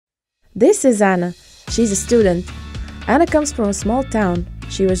This is Anna. She's a student. Anna comes from a small town.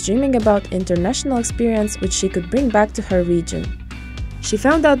 She was dreaming about international experience which she could bring back to her region. She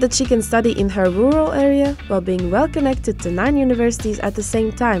found out that she can study in her rural area while being well connected to 9 universities at the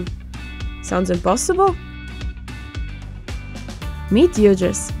same time. Sounds impossible? Meet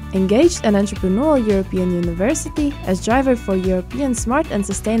E³UDRES, engaged and entrepreneurial European University as driver for European smart and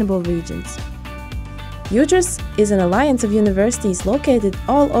sustainable regions. E³UDRES is an alliance of universities located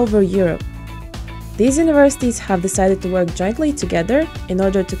all over Europe. These universities have decided to work jointly together in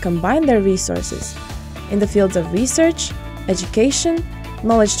order to combine their resources in the fields of research, education,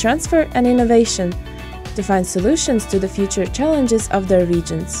 knowledge transfer and innovation to find solutions to the future challenges of their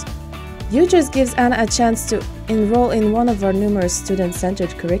regions. E³UDRES gives Anna a chance to enroll in one of our numerous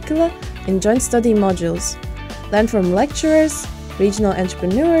student-centered curricula in joint study modules, learn from lecturers, regional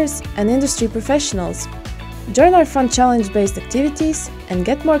entrepreneurs and industry professionals, join our fun challenge-based activities and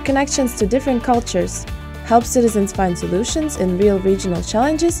get more connections to different cultures, help citizens find solutions in real regional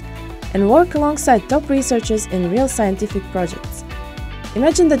challenges and work alongside top researchers in real scientific projects.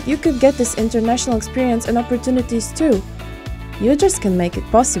 Imagine that you could get this international experience and opportunities too. E³UDRES can make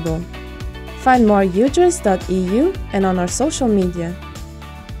it possible. Find more e3udres.eu and on our social media.